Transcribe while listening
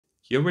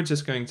Here we're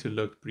just going to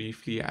look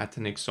briefly at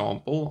an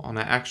example on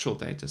an actual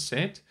data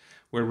set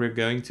where we're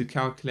going to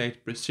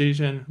calculate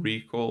precision,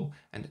 recall,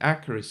 and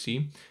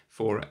accuracy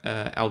for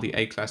a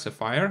LDA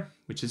classifier,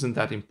 which isn't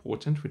that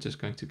important. We're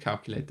just going to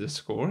calculate the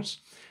scores.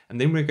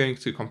 And then we're going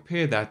to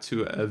compare that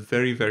to a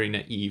very, very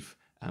naive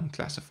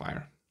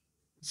classifier.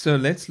 So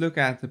let's look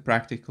at the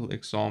practical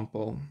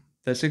example.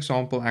 This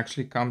example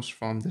actually comes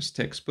from this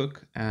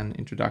textbook, An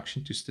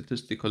Introduction to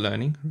Statistical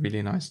Learning,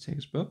 really nice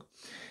textbook.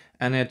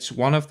 And it's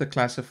one of the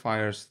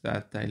classifiers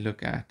that they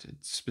look at.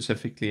 It's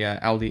specifically a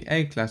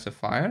LDA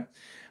classifier,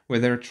 where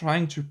they're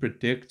trying to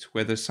predict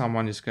whether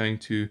someone is going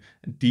to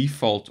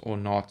default or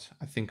not,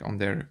 I think, on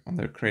their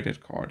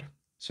credit card.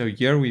 So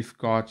here we've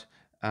got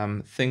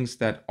things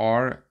that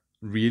are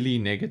really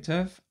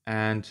negative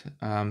and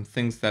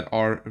things that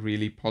are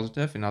really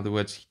positive. In other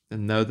words,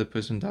 no, the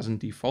person doesn't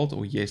default,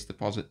 or yes, the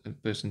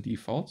person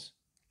defaults.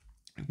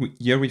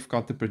 Here we've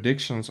got the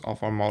predictions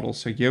of our model.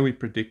 So here we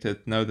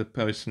predicted no, the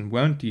person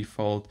won't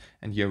default,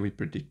 and here we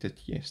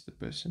predicted yes, the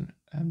person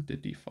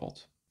did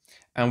default.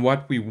 And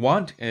what we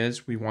want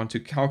is we want to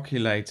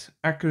calculate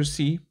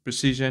accuracy,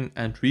 precision,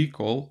 and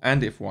recall,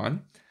 and if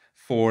one,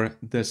 for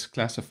this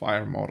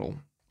classifier model.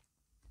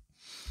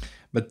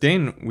 But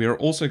then we're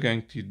also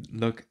going to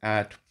look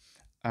at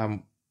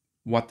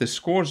what the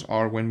scores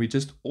are when we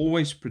just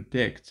always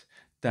predict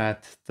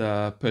that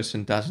the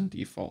person doesn't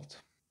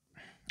default.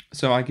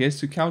 So I guess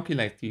to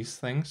calculate these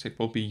things, it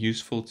will be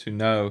useful to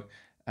know,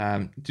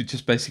 to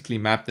just basically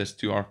map this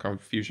to our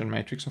confusion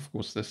matrix. Of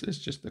course, this is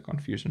just the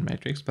confusion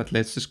matrix, but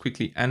let's just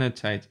quickly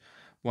annotate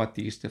what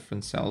these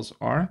different cells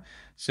are.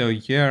 So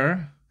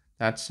here,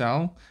 that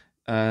cell,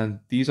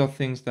 these are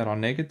things that are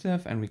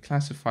negative, and we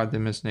classify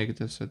them as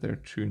negative, so they're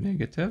true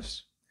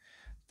negatives.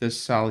 This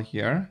cell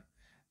here,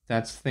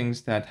 that's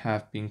things that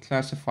have been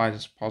classified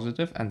as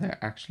positive, and they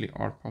actually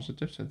are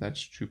positive, so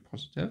that's true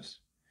positives.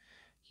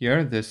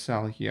 Here, this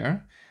cell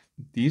here,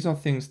 these are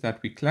things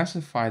that we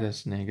classified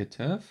as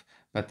negative,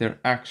 but they're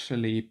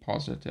actually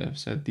positive,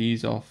 so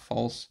these are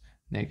false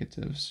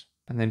negatives.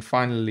 And then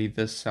finally,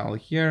 this cell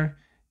here,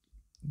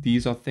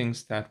 these are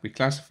things that we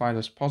classified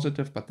as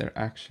positive, but they're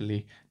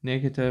actually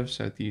negative,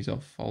 so these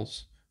are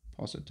false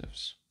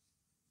positives.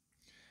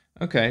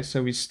 Okay,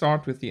 so we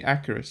start with the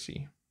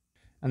accuracy.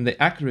 And the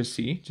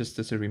accuracy, just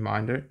as a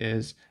reminder,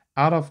 is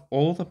out of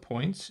all the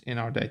points in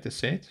our data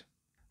set,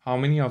 how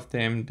many of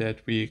them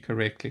did we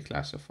correctly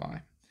classify?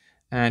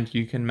 And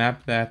you can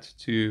map that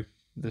to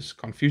this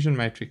confusion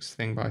matrix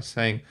thing by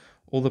saying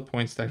all the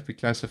points that we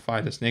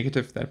classified as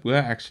negative that were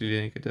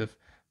actually negative,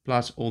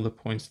 plus all the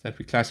points that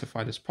we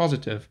classified as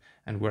positive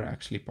and were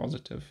actually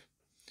positive.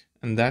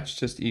 And that's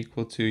just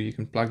equal to, you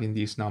can plug in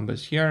these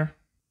numbers here.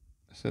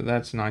 So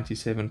that's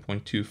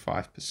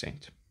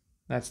 97.25%.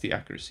 That's the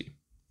accuracy.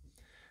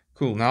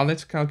 Cool, now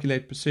let's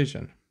calculate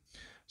precision.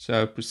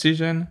 So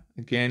precision,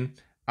 again,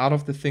 out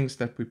of the things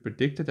that we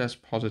predicted as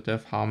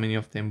positive, how many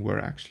of them were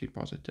actually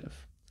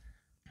positive?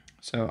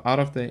 So out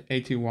of the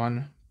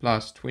 81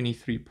 plus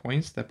 23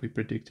 points that we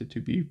predicted to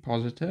be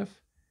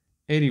positive,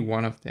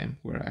 81 of them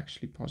were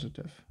actually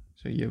positive.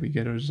 So here we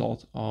get a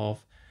result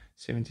of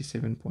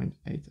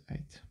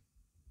 77.88.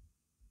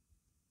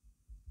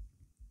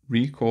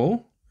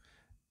 Recall.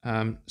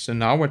 So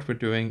now what we're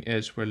doing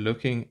is we're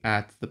looking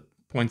at the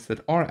points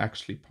that are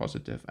actually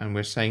positive, and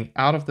we're saying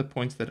out of the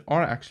points that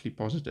are actually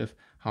positive,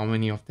 how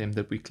many of them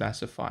did we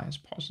classify as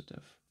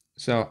positive?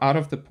 So out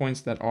of the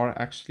points that are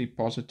actually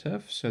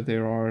positive, so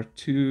there are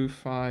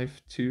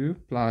 252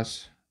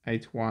 plus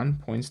 81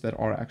 points that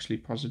are actually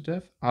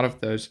positive. Out of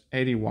those,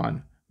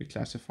 81 we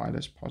classified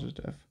as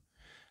positive.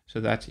 So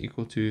that's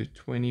equal to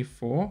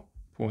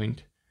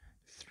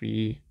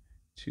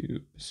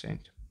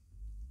 24.32%.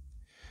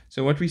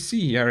 So what we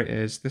see here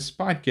is,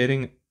 despite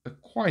getting a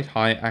quite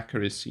high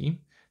accuracy,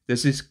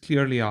 this is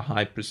clearly a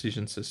high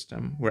precision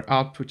system. We're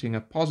outputting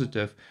a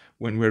positive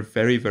when we're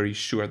very, very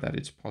sure that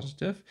it's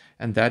positive.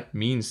 And that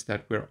means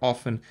that we're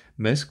often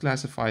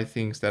misclassify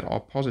things that are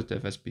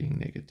positive as being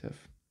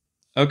negative.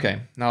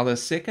 Okay, now the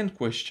second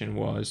question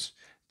was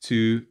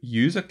to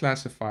use a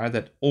classifier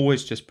that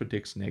always just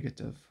predicts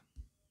negative.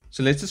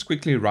 So let's just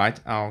quickly write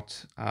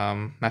out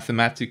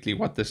mathematically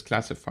what this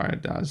classifier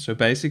does. So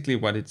basically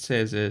what it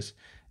says is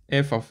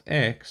f of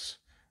x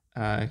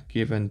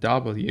given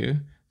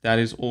w, that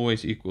is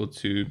always equal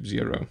to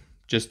 0,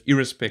 just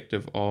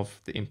irrespective of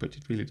the input.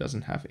 It really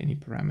doesn't have any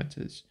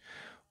parameters.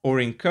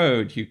 Or in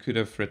code, you could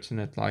have written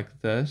it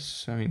like this.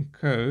 So in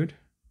code,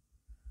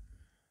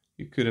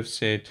 you could have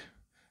said,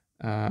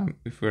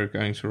 if we're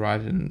going to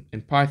write in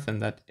Python,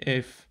 that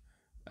if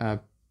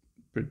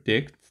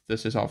predict,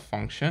 this is our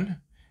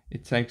function,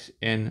 it takes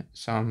in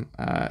some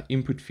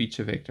input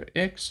feature vector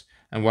x,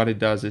 and what it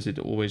does is it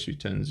always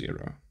returns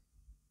 0,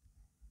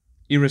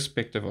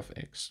 irrespective of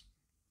x.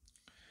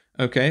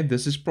 Okay,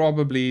 this is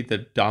probably the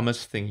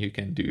dumbest thing you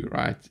can do,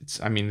 right?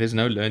 I mean, there's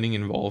no learning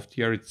involved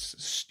here. It's a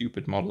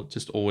stupid model. It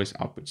just always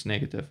outputs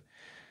negative.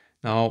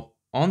 Now,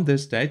 on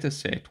this data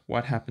set,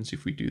 what happens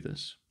if we do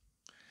this?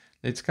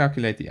 Let's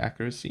calculate the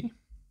accuracy.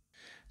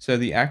 So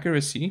the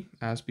accuracy,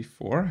 as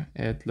before,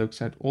 it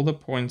looks at all the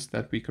points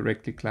that we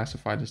correctly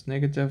classified as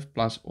negative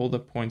plus all the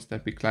points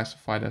that we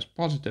classified as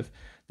positive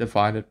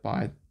divided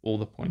by all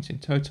the points in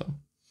total.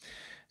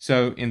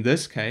 So in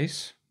this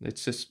case,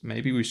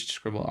 maybe we should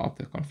scribble out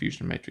the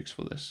confusion matrix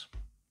for this.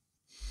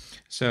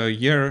 So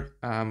here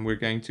we're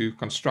going to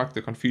construct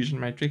the confusion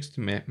matrix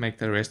to make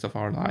the rest of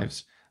our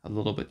lives a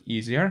little bit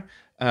easier.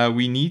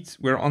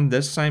 We're on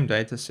this same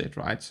data set,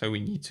 right? So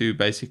we need to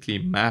basically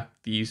map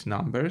these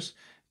numbers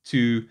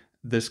to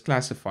this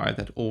classifier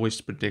that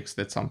always predicts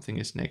that something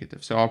is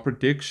negative. So our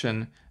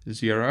prediction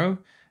 0,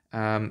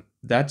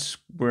 that's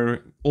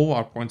where all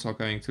our points are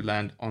going to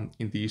land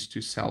in these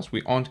two cells.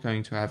 We aren't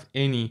going to have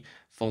any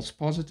false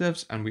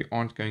positives and we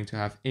aren't going to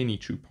have any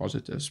true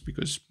positives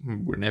because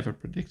we're never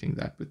predicting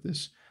that with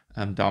this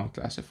dumb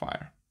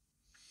classifier.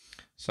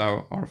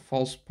 So our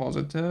false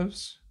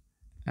positives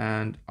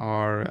and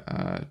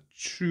our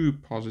true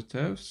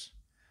positives,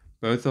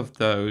 both of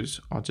those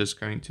are just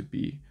going to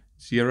be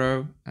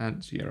 0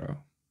 and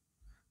 0.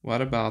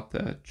 What about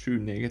the true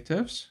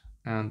negatives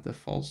and the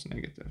false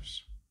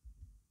negatives?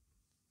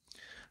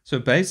 So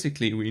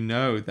basically we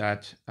know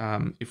that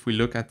if we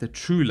look at the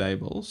true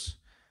labels,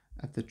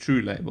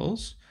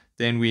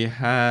 then we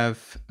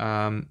have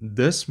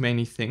this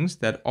many things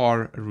that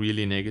are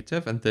really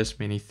negative and this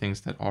many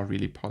things that are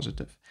really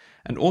positive.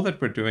 And all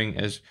that we're doing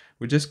is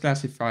we're just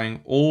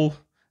classifying all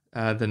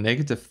the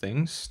negative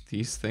things,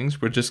 these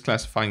things, we're just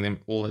classifying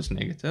them all as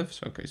negative.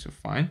 So, okay, so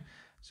fine.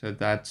 So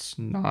that's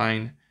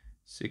 9,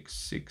 6,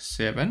 6,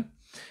 7.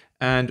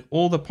 And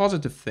all the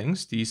positive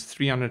things, these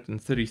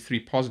 333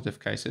 positive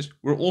cases,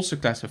 we're also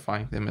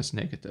classifying them as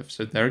negative.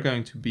 So they're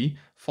going to be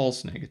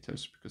false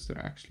negatives because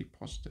they're actually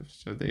positive.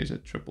 So there's a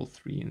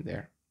 333 in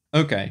there.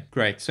 Okay,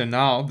 great. So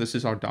now this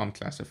is our dumb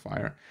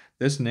classifier.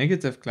 This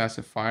negative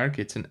classifier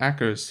gets an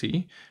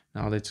accuracy.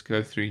 Now let's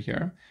go through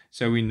here.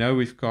 So we know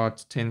we've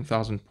got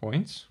 10,000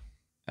 points.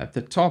 At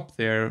the top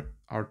there,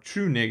 our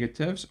true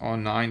negatives are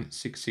 9,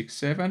 6, 6,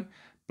 7.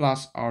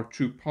 Plus our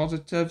true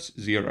positives,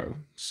 0.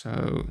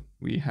 So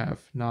we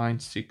have 9,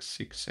 6,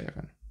 6,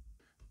 7.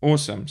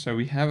 Awesome. So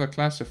we have a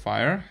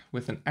classifier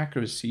with an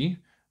accuracy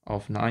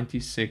of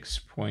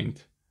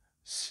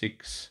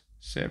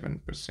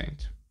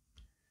 96.67%.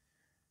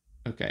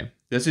 Okay,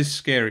 this is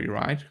scary,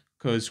 right?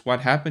 Because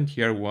what happened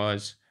here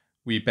was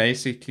we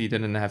basically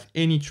didn't have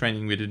any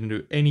training, we didn't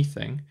do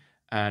anything,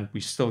 and we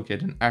still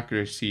get an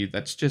accuracy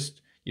that's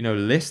just,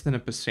 less than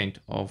 1%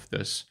 of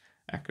this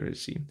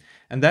accuracy.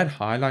 And that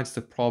highlights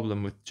the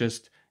problem with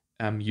just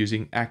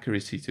using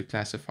accuracy to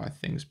classify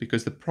things,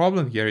 because the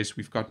problem here is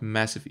we've got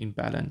massive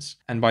imbalance.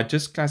 And by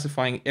just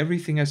classifying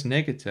everything as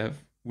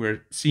negative,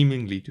 we're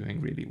seemingly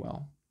doing really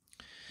well.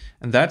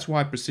 And that's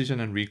why precision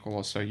and recall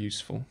are so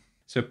useful.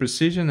 So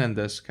precision in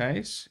this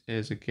case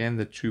is again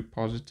the true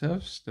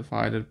positives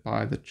divided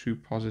by the true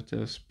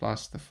positives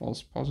plus the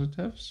false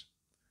positives.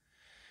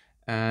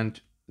 And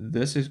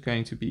this is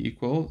going to be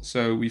equal.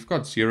 So we've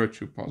got 0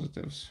 true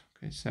positives.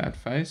 Okay, sad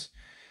face.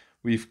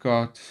 We've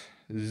got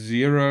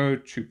 0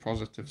 true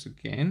positives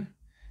again.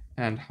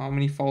 And how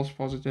many false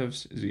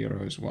positives?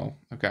 0 as well.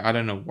 Okay, I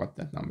don't know what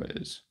that number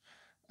is.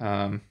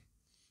 Okay,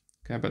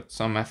 but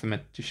some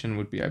mathematician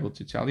would be able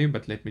to tell you,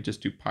 but let me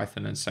just do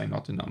Python and say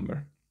not a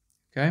number.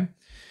 Okay,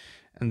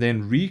 and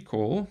then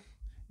recall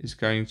is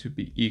going to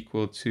be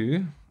equal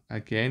to,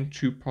 again,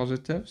 true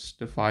positives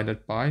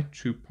divided by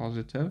true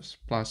positives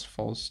plus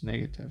false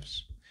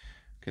negatives.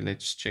 Okay,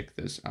 let's check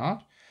this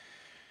out.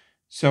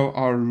 So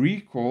our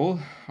recall,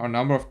 our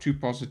number of true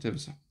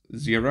positives,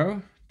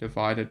 0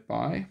 divided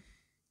by,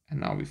 and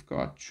now we've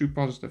got true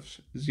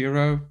positives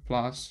 0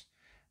 plus,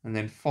 and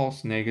then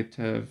false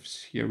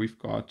negatives, here we've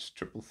got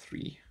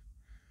 333.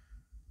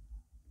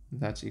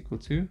 That's equal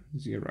to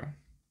 0%.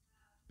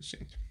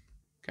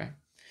 Okay.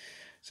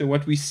 So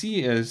what we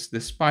see is,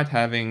 despite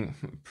having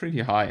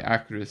pretty high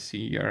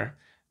accuracy here,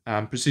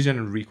 precision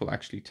and recall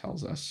actually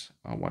tells us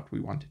what we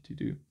wanted to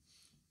do.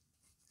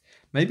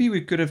 Maybe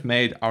we could have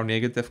made our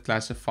negative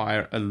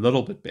classifier a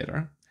little bit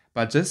better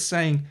by just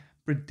saying,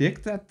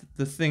 predict that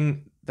the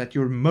thing that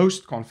you're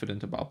most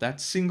confident about,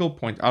 that single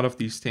point out of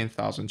these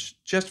 10,000,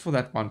 just for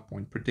that one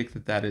point, predict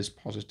that that is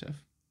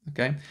positive.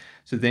 Okay,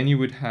 so then you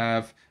would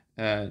have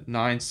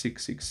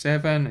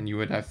 9667 and you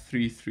would have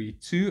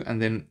 332,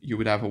 and then you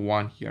would have a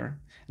 1 here.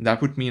 And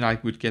that would mean I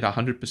would get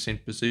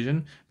 100%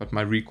 precision, but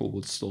my recall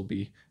would still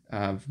be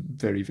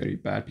very, very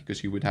bad,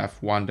 because you would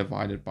have 1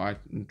 divided by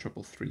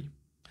 333.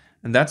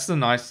 And that's the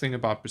nice thing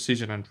about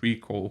precision and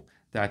recall,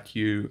 that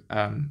you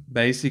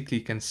basically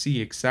can see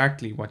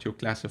exactly what your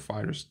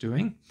classifier is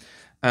doing.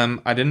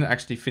 I didn't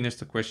actually finish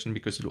the question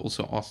because it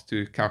also asked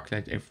to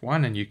calculate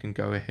F1, and you can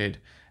go ahead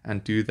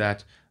and do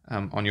that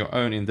on your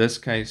own. In this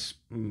case,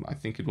 I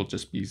think it will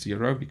just be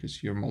 0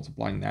 because you're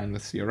multiplying 9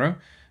 with 0.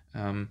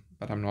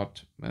 But I'm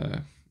not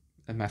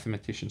a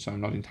mathematician, so I'm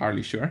not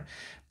entirely sure.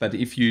 But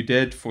if you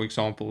did, for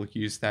example,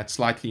 use that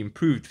slightly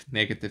improved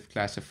negative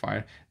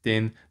classifier,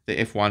 then the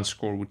F1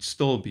 score would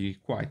still be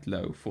quite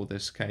low for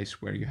this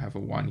case, where you have a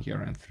 1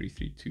 here and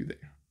 332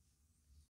 there.